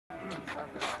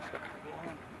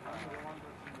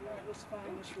Let's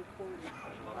find this recording.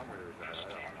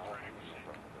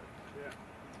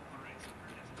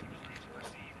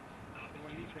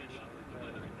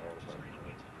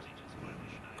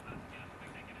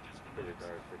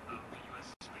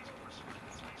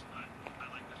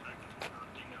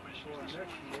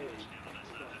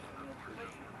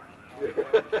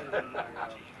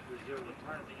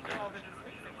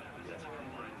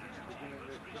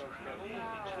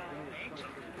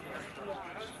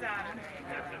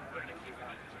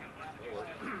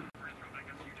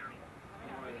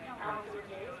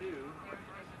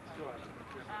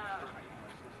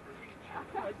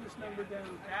 Write this number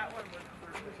down. That one was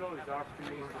there's always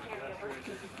opportunities.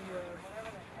 This is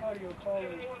the audio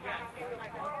calling.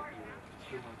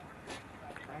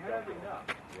 I have enough.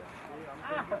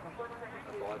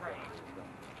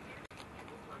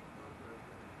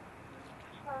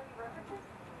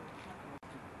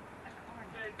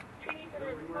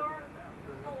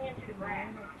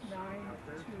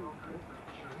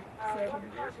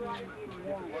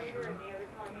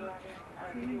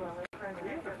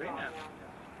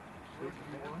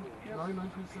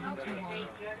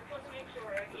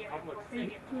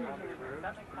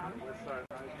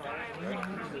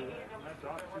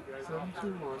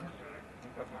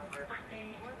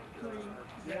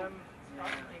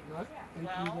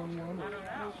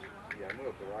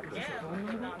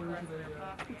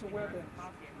 It's a weapon.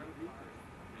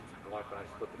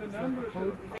 The number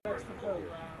code, that's the code.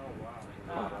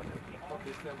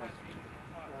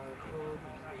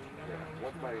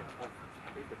 What's my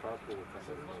the possible with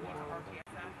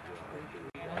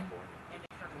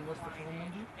And what's the phone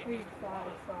number? 855-205-315.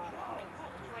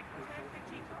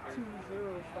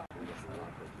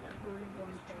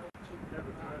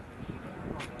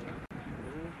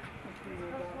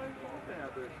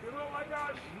 Oh my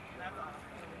gosh!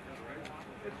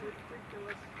 It's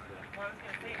ridiculous.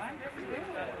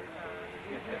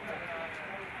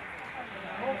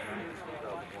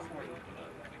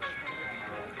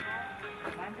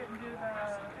 Mine didn't do the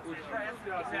press.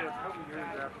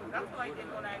 That's what I did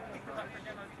when I picked them up for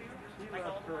demo too. Like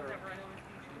all the ones that were in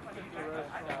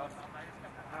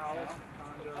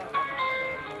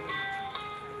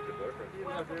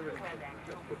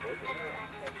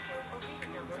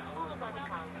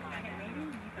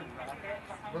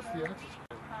What's the access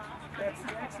code? That's the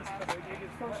access code. I gave you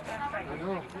first time. I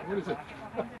know. What is it?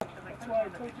 That's why I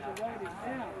told you to write it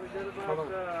down. Hold on.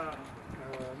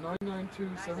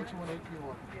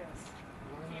 992-721-831. Yes.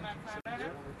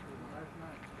 992-721-831.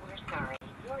 We're sorry.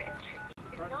 Your entry is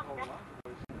not necessary.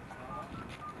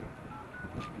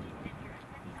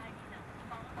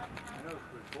 I know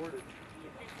it's recorded.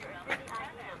 Your attendee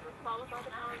ID number followed by the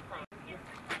pound sign. If you do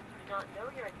not know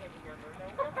your attendee number,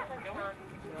 then press pound.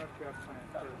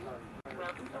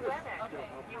 Welcome to WebEx.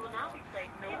 You will now be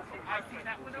placed into I see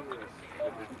that one over.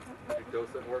 Did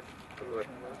docent work?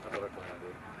 Another plan I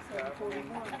did.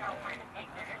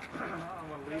 I'm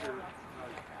a leader.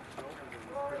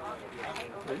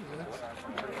 8 minutes.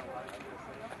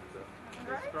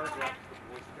 They started off with the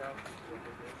Boy Scouts.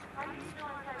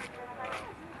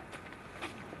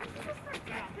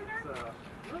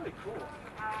 It's really cool.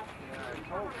 Yeah, I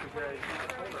told the guy, I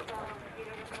told her.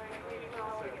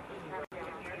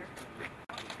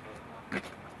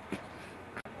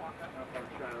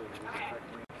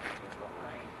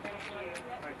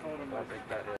 I told him I think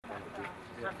that is one to be.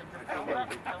 I told him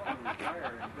he retired.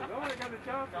 He goes, oh, I got a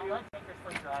job for you.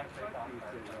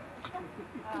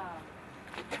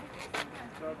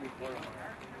 That'd be boring.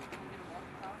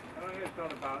 I don't even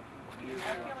thought about you. I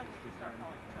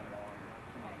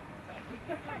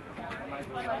might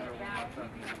go down there with my son.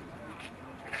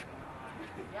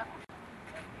 Yep.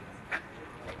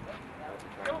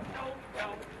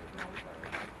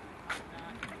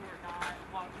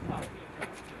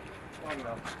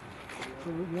 So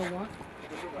you know what?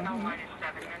 No more than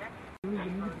 7 minutes. You don't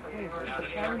even need to pay for the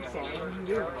time sign.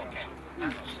 You will.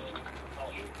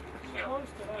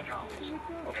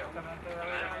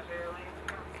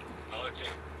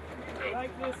 I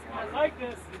like this. I like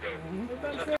this.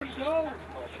 Everybody say go.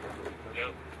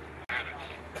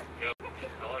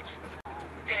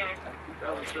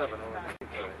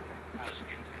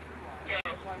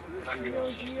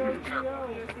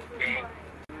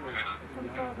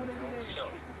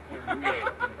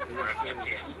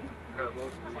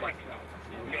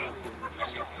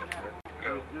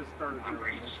 Just started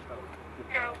doing this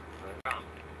stuff.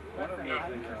 One of them is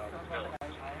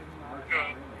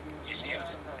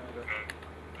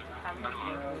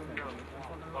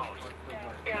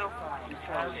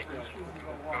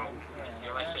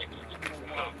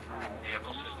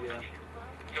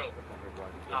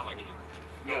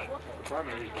Yeah,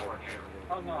 primary is more.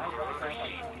 Oh, no,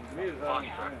 I me is Launch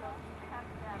track.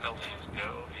 LCs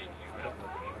go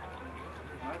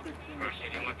into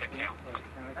proceeding with the count.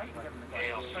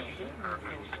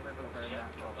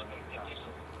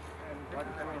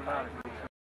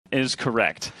 Is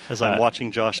correct. As I'm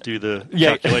watching Josh do the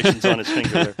calculations on his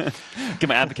finger there. Get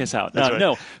my abacus out. That's right.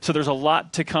 No, so there's a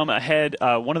lot to come ahead.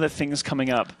 One of the things coming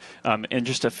up in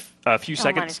just a few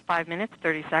seconds. Minus 5 minutes,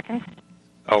 30 seconds.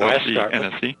 OS,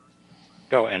 NSC.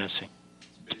 Go, NSC.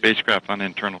 Spacecraft on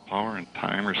internal power and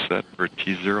timer set for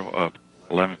T0 of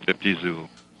 1150 Zulu.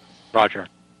 Roger.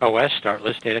 OS, start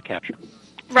list data capture.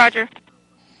 Roger.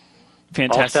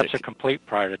 Fantastic. All steps are complete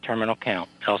prior to terminal count.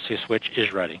 LC switch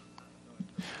is ready.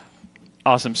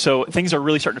 Awesome. So things are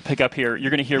really starting to pick up here. You're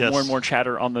going to hear Yes. more and more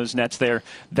chatter on those nets there.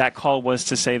 That call was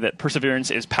to say that Perseverance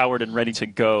is powered and ready to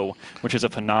go, which is a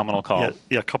phenomenal call.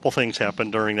 Yeah, a couple things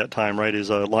happened during that time, right?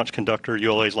 Is launch conductor,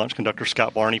 ULA's launch conductor,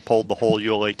 Scott Barney, pulled the whole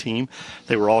ULA team.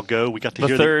 They were all go. We got to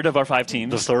hear The third of our 5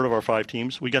 teams. The third of our 5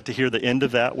 teams. We got to hear the end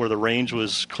of that where the range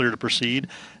was clear to proceed,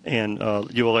 and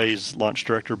ULA's launch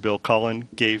director, Bill Cullen,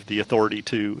 gave the authority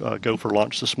to go for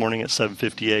launch this morning at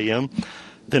 7:50 a.m.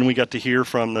 Then we got to hear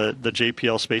from the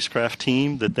JPL spacecraft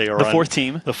team that they are The fourth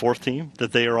team,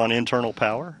 that they are on internal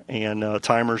power, and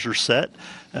timers are set.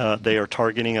 They are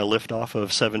targeting a liftoff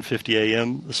of 7:50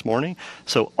 a.m. this morning.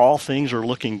 So all things are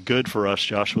looking good for us,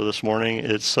 Joshua, this morning.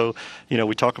 It's so,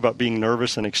 we talk about being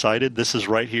nervous and excited. This is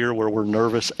right here where we're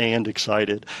nervous and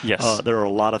excited. Yes. There are a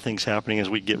lot of things happening as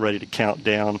we get ready to count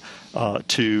down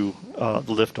to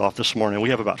the liftoff this morning.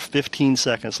 We have about 15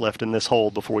 seconds left in this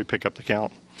hold before we pick up the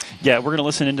count. Yeah, we're going to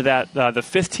listen into that. The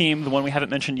 5th team, the one we haven't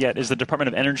mentioned yet, is the Department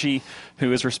of Energy,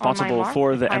 who is responsible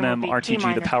for the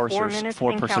MMRTG, the power source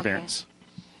for Perseverance.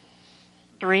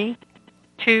 3,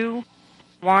 2,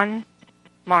 1,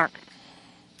 mark.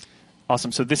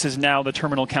 Awesome. So this is now the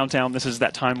terminal countdown. This is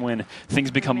that time when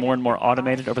things become more and more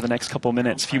automated over the next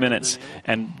few minutes,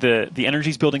 and the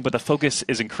energy's building, but the focus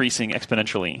is increasing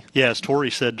exponentially. Yeah, as Tori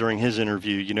said during his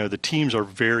interview, the teams are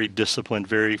very disciplined,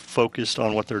 very focused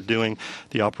on what they're doing,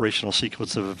 the operational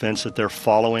sequence of events that they're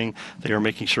following. They are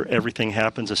making sure everything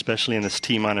happens, especially in this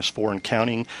T-4 and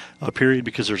counting period,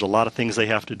 because there's a lot of things they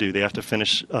have to do. They have to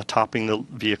finish topping the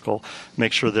vehicle,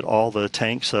 make sure that all the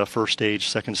tanks, first stage,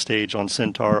 second stage on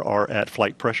Centaur, are at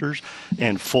flight pressures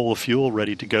and full of fuel,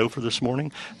 ready to go for this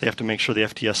morning. They have to make sure the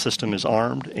FTS system is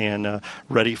armed and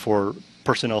ready for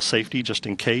personnel safety just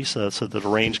in case, so that the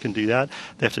range can do that.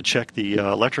 They have to check the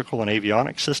electrical and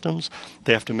avionics systems.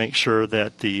 They have to make sure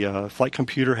that the flight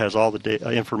computer has all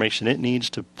the information it needs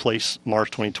to place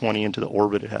Mars 2020 into the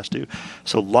orbit it has to.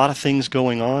 So a lot of things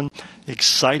going on.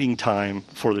 Exciting time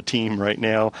for the team right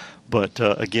now, but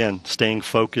again, staying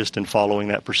focused and following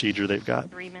that procedure they've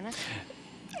got. 3 minutes.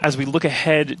 As we look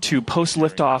ahead to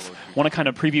post-liftoff, I want to kind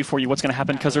of preview for you what's going to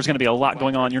happen, because there's going to be a lot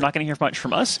going on. You're not going to hear much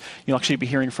from us. You'll actually be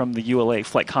hearing from the ULA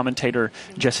flight commentator,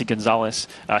 Jesse Gonzalez.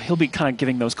 He'll be kind of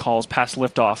giving those calls past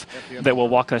liftoff that will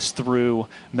walk us through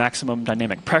maximum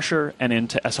dynamic pressure and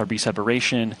into SRB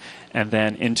separation, and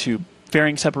then into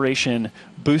fairing separation,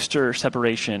 booster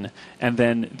separation, and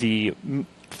then the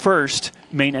first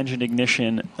main engine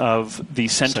ignition of the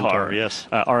Centaur, yes.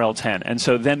 RL-10. And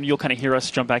so then you'll kind of hear us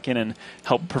jump back in and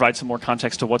help provide some more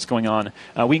context to what's going on.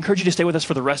 We encourage you to stay with us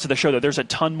for the rest of the show, though. There's a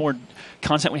ton more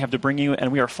content we have to bring you,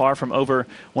 and we are far from over.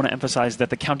 I want to emphasize that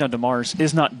the countdown to Mars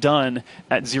is not done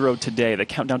at 0 today. The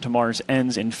countdown to Mars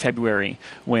ends in February,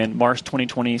 when Mars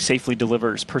 2020 safely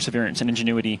delivers Perseverance and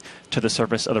Ingenuity to the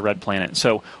surface of the red planet.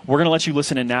 So we're going to let you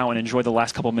listen in now and enjoy the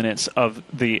last couple minutes of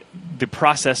the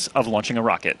process of launching a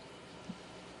rocket.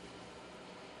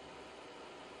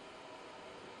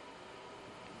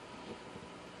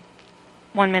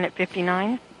 One minute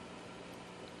 59.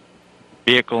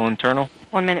 Vehicle internal.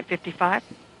 1 minute 55.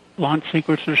 Launch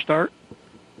sequencer start.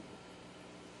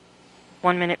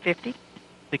 1 minute 50.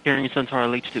 Securing Centaur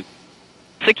LH2.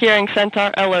 Securing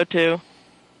Centaur LO2.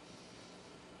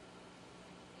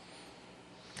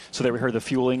 So there we heard the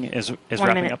fueling is 1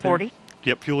 wrapping minute up there. 40.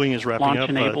 Yep, fueling is wrapping Launch up.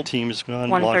 enabled. Team is done.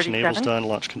 Launch enable's 137. done.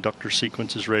 Launch conductor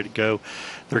sequence is ready to go.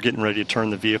 They're getting ready to turn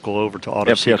the vehicle over to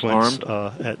auto sequence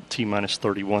at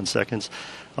T-31 seconds.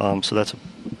 So that's a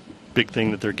big thing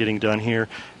that they're getting done here.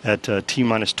 At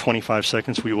T-25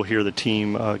 seconds, we will hear the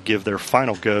team give their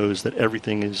final goes that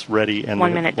everything is ready and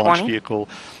 1 the minute launch 20. vehicle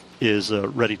is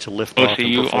ready to lift off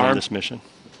and perform this mission.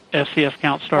 SCS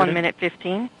count started. 1 minute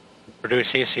 15. Produce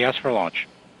CCS for launch.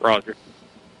 Roger.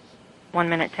 1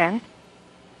 minute 10.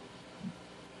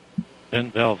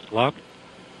 Vent valves locked.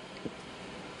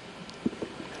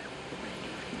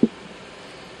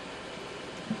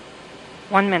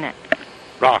 One minute.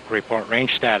 Rock, report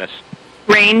range status.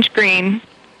 Range green.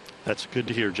 That's good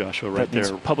to hear, Joshua, right That means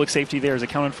there. public safety there is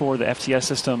accounted for, the FTS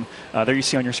system. There you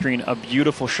see on your screen a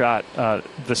beautiful shot.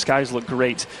 The skies look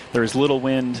great. There is little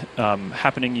wind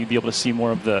happening. You'd be able to see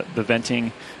more of the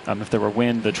venting. If there were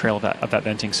wind, the trail of that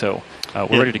venting. So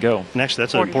we're ready to go. And actually,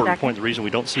 that's an important point. The reason we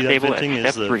don't see that venting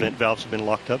is the vent valves have been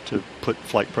locked up to put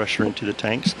flight pressure into the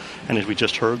tanks. And as we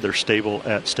just heard, they're stable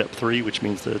at step 3, which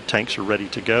means the tanks are ready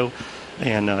to go.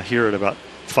 And here at about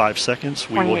 5 seconds,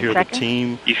 we will hear the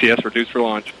team ECS reduced for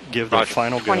launch. Give their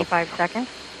final go. 25 seconds.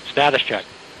 Status check.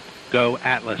 Go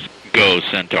Atlas. Go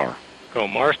Centaur. Go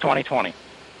Mars 2020.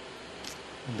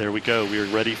 There we go. We are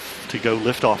ready to go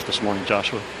lift off this morning,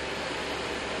 Joshua.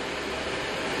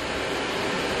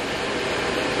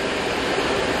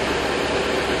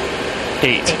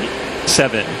 Eight,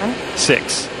 7,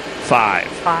 6, 5,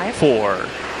 4.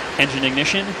 Engine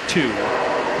ignition. 2, 1,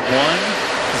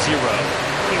 0.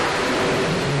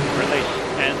 Release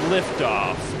and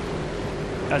liftoff.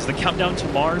 As the countdown to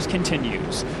Mars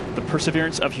continues, the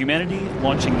perseverance of humanity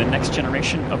launching the next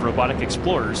generation of robotic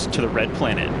explorers to the Red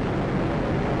Planet.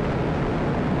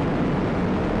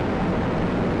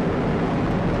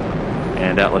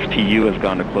 And Atlas TU has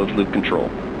gone to closed loop control.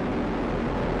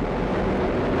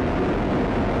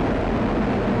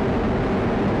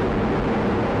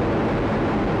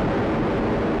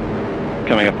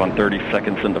 Coming up on 30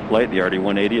 seconds into flight, the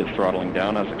RD-180 is throttling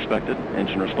down as expected.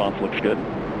 Engine response looks good.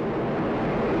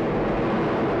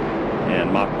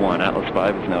 And Mach 1, Atlas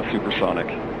 5 is now supersonic.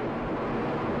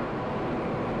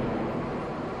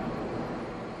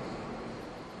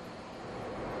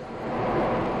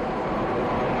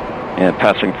 And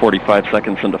passing 45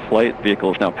 seconds into flight,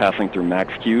 vehicle is now passing through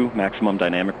max Q, maximum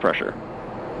dynamic pressure.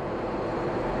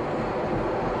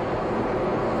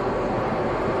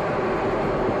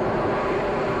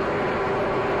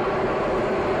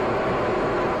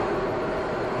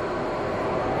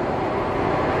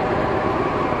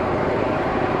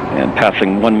 And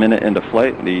passing 1 minute into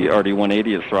flight, the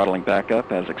RD-180 is throttling back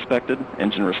up as expected.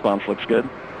 Engine response looks good.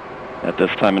 At this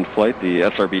time in flight, the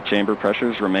SRB chamber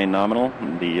pressures remain nominal.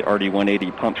 The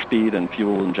RD-180 pump speed and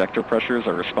fuel injector pressures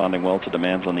are responding well to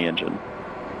demands on the engine.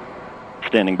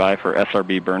 Standing by for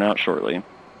SRB burnout shortly.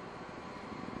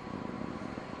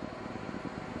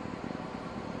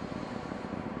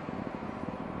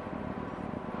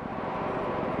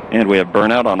 And we have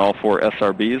burnout on all 4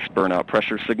 SRBs. Burnout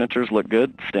pressure signatures look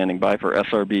good. Standing by for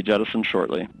SRB jettison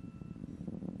shortly.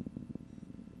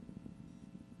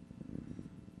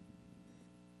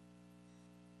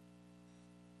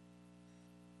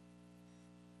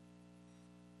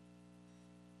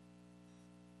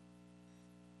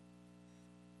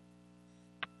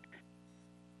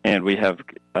 And we have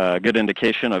a good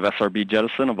indication of SRB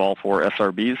jettison of all 4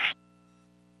 SRBs.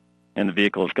 And the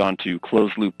vehicle has gone to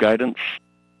closed loop guidance.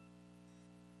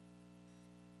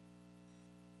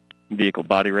 Vehicle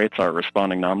body rates are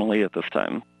responding nominally at this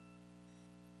time.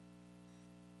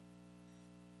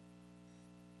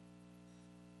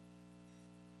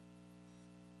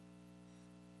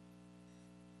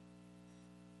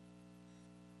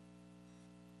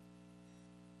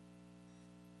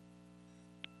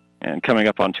 And coming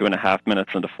up on 2.5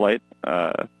 minutes into flight,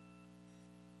 the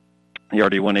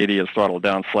RD-180 is throttled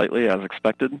down slightly as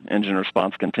expected. Engine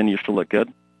response continues to look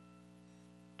good.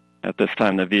 At this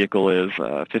time, the vehicle is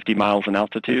 50 miles in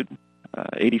altitude,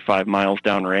 85 miles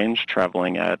downrange,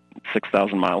 traveling at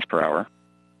 6,000 miles per hour.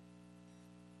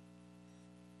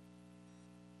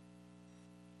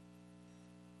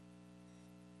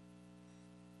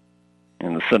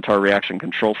 And the Centaur reaction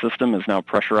control system is now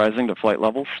pressurizing to flight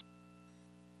levels.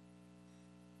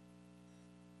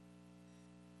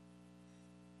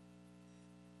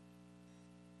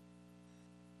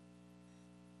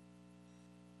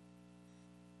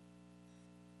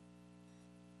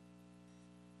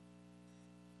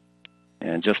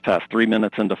 And just past 3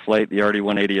 minutes into flight, the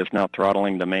RD-180 is now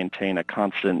throttling to maintain a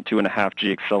constant 2.5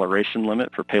 G acceleration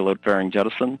limit for payload fairing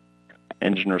jettison.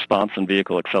 Engine response and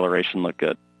vehicle acceleration look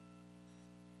good.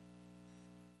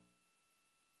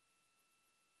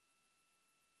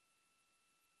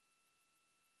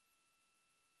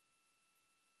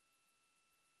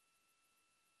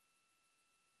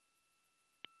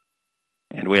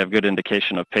 And we have good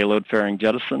indication of payload fairing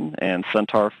jettison and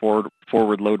Centaur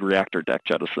forward load reactor deck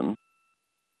jettison.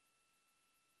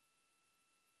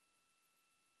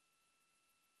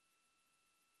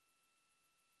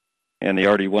 And the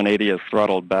RD-180 is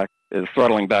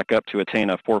throttling back up to attain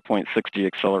a 4.6 G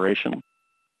acceleration.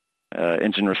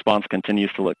 Engine response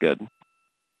continues to look good.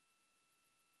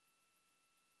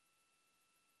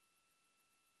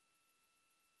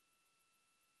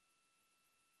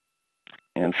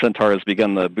 And Centaur has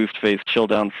begun the boost phase chill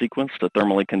down sequence to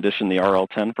thermally condition the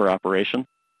RL-10 for operation.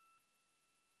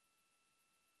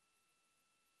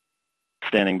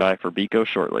 Standing by for BECO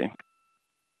shortly.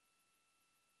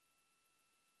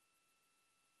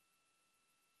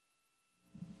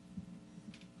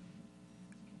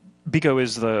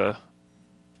 BECO's the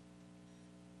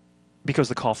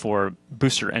call for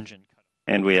booster engine.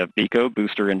 And we have BECO,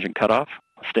 booster engine cutoff,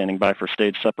 standing by for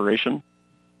stage separation.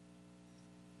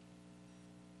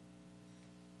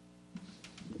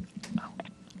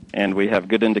 And we have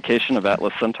good indication of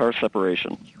Atlas Centaur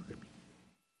separation.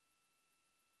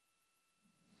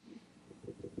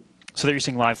 So there you're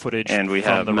seeing live footage. And we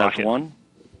from have the rocket. MES-1.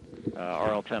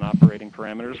 RL-10 operating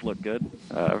parameters look good.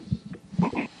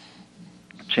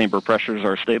 Chamber pressures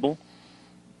are stable.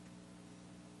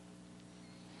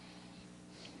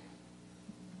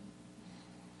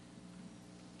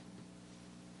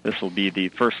 This will be the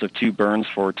first of 2 burns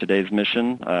for today's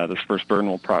mission. This first burn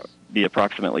will be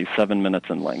approximately 7 minutes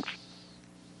in length.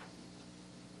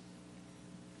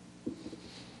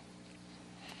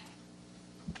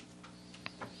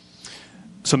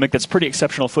 So, Mick, that's pretty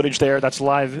exceptional footage there. That's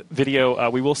live video.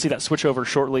 We will see that switch over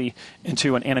shortly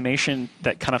into an animation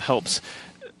that kind of helps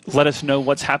let us know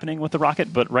what's happening with the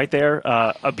rocket. But right there,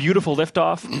 a beautiful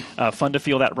liftoff. Fun to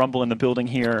feel that rumble in the building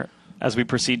here as we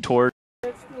proceed toward.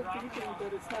 It's still beeping,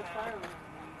 but it's not firing.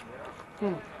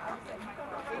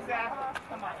 Exactly.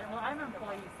 Come on. Well, I'm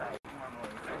employee side normally.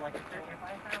 So, like, if I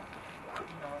have,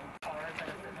 cars that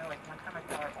are sitting there, like, one time I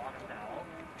saw our bottomed out.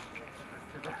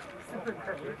 Super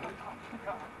great.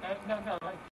 No,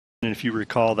 like. And if you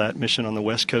recall, that mission on the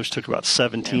West Coast took about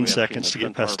 17 seconds to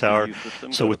get past tower.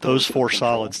 So with those 4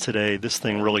 solids today, this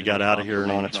thing really got out of here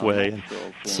and on its way. And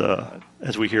it's,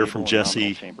 as we hear from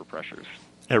Jesse,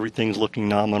 everything's looking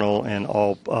nominal, and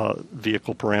all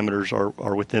vehicle parameters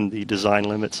are within the design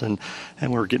limits, and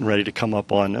we're getting ready to come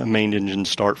up on a main engine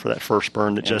start for that first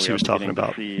burn that Jesse was talking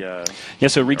about. Yeah,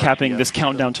 so recapping this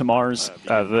countdown to Mars,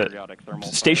 the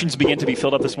stations began to be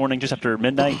filled up this morning just after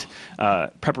midnight.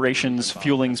 Preparations,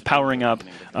 fuelings, powering up,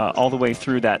 all the way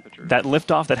through that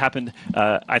liftoff that happened.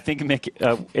 I think,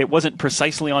 Mick, it wasn't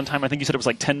precisely on time. I think you said it was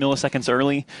like 10 milliseconds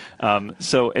early.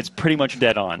 So it's pretty much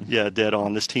dead on. Yeah, dead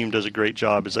on. This team does a great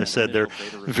job. As I said, they're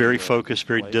very focused,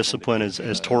 very disciplined.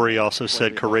 As Tori also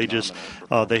said, courageous.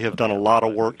 They have done a lot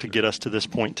of work to get us to this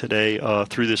point today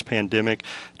through this pandemic,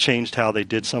 changed how they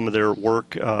did some of their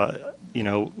work,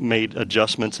 made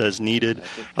adjustments as needed.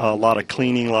 A lot of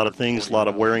cleaning, a lot of things, a lot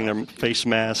of wearing their face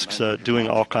masks, doing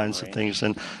all kinds of things.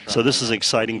 And so this is an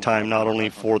exciting time, not only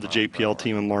for the JPL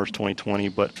team in Mars 2020,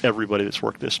 but everybody that's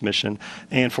worked this mission,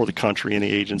 and for the country and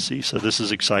the agency. So this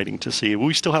is exciting to see.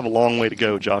 We still have a long way to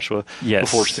go, Joshua,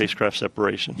 before spacecraft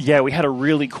separation. Yeah, we had a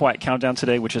really quiet countdown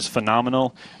today, which is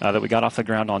phenomenal, that we got off the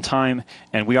ground on time.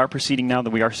 And we are proceeding now that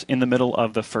we are in the middle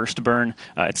of the first burn.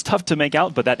 It's tough to make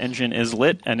out, but that engine is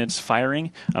lit and it's firing.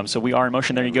 So we are in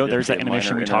motion. There you go. There's that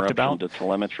animation we talked about. The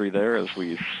telemetry there as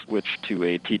we switch to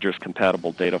a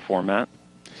TDRS-compatible data format.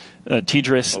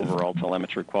 TDRS. Overall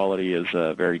telemetry quality is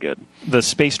very good. The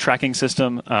space tracking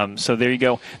system. So there you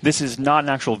go. This is not an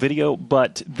actual video,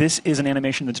 but this is an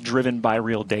animation that's driven by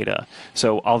real data.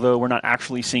 So although we're not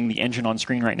actually seeing the engine on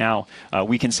screen right now,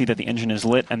 we can see that the engine is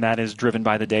lit, and that is driven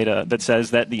by the data that says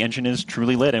that the engine is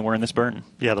truly lit, and we're in this burn.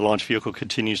 Yeah, the launch vehicle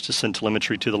continues to send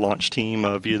telemetry to the launch team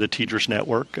via the TDRS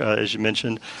network, as you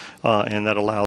mentioned, and that allows